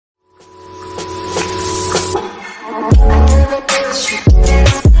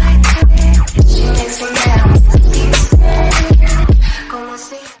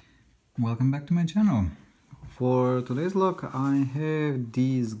For today's lock I have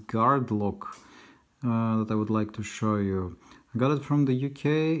this guard lock that I would like to show you. I got it from the UK,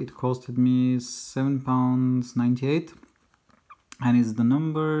 it costed me £7.98 and it's the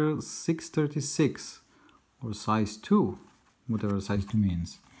number 636 or size 2, whatever size 2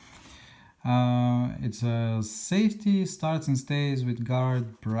 means. It's a safety starts and stays with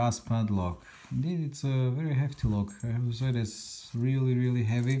guard brass padlock. Indeed, it's a very hefty lock. I have to say it's really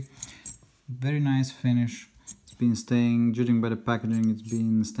heavy. Very nice finish. It's been staying, judging by the packaging, it's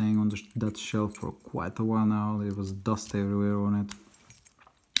been staying on that shelf for quite a while now. There was dust everywhere on it.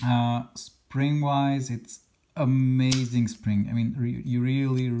 Spring wise, it's amazing spring. I mean, you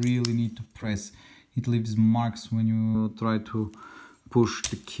really need to press. It leaves marks when you try to push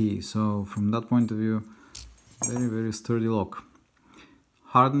the key. So from that point of view, very sturdy lock.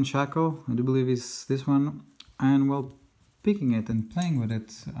 Hardened shackle, I do believe is this one. And while picking it and playing with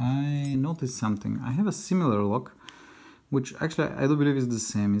it, I noticed something. I have a similar lock, which actually I do believe is the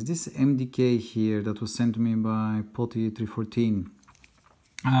same. It's this MDK here that was sent to me by Potty314.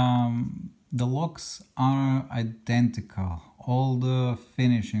 The locks are identical. All the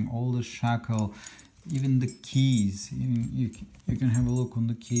finishing, all the shackle, even the keys. You can have a look on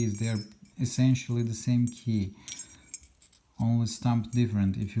the keys. They are essentially the same key, only stamped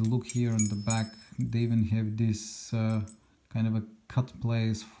different. If you look here on the back, they even have this kind of a cut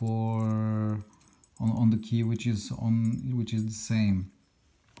place for on the key, which is the same.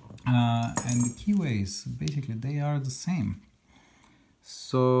 And the keyways, basically, they are the same.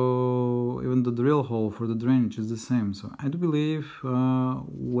 So even the drill hole for the drainage is the same. So I do believe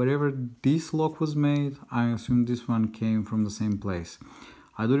wherever this lock was made, I assume this one came from the same place.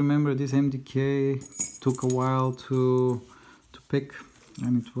 I do remember this MDK took a while to pick,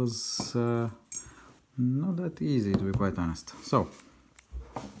 and it was not that easy, to be quite honest. So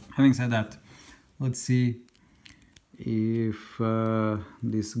having said that, let's see if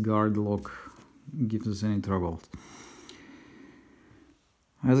this guard lock gives us any trouble.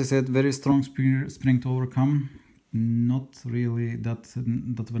 As I said, very strong spring to overcome, not really that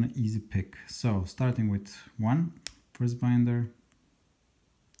of an easy pick. So starting with first binder,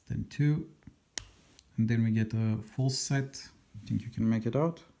 then 2, and then we get a full set. I think you can make it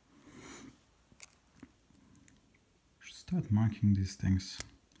out. Start marking these things.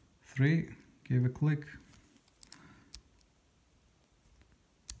 3, gave a click.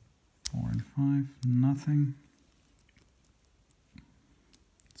 4 and 5, nothing.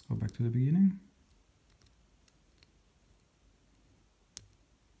 Go back to the beginning.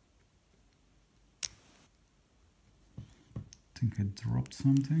 I think I dropped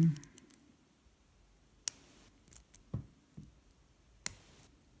something.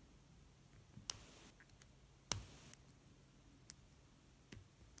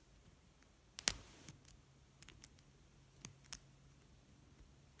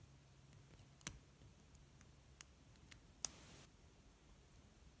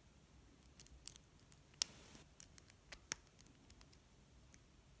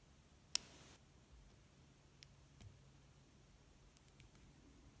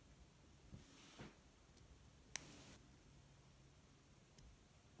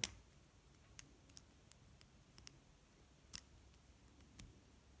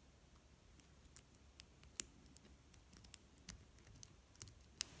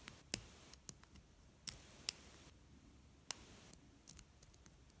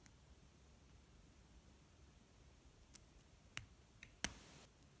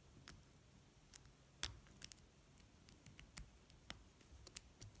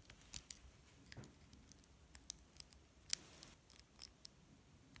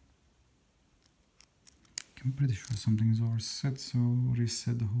 I'm pretty sure something is overset, so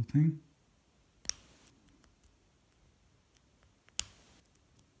reset the whole thing.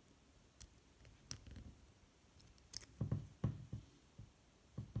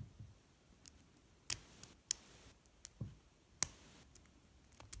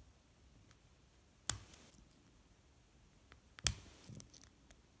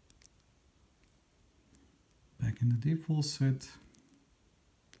 Back in the default set.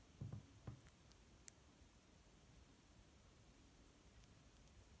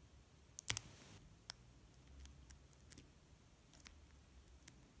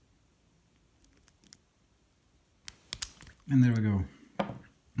 And there we go,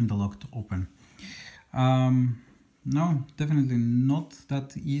 and the lock to open. No, definitely not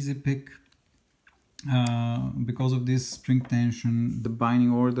that easy pick because of this spring tension, the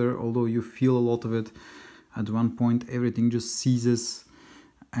binding order, although you feel a lot of it, at one point everything just seizes,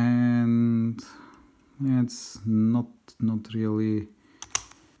 and yeah, it's not really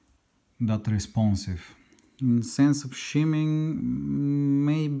that responsive. In sense of shimming,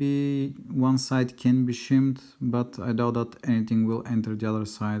 maybe one side can be shimmed, but I doubt that anything will enter the other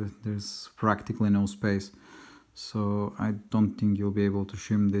side. There's practically no space, so I don't think you'll be able to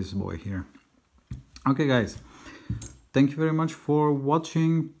shim this boy here. Okay guys, thank you very much for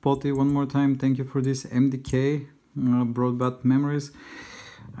watching. Potty, one more time, thank you for this MDK, brought back memories,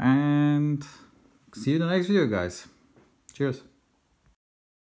 and see you in the next video guys. Cheers.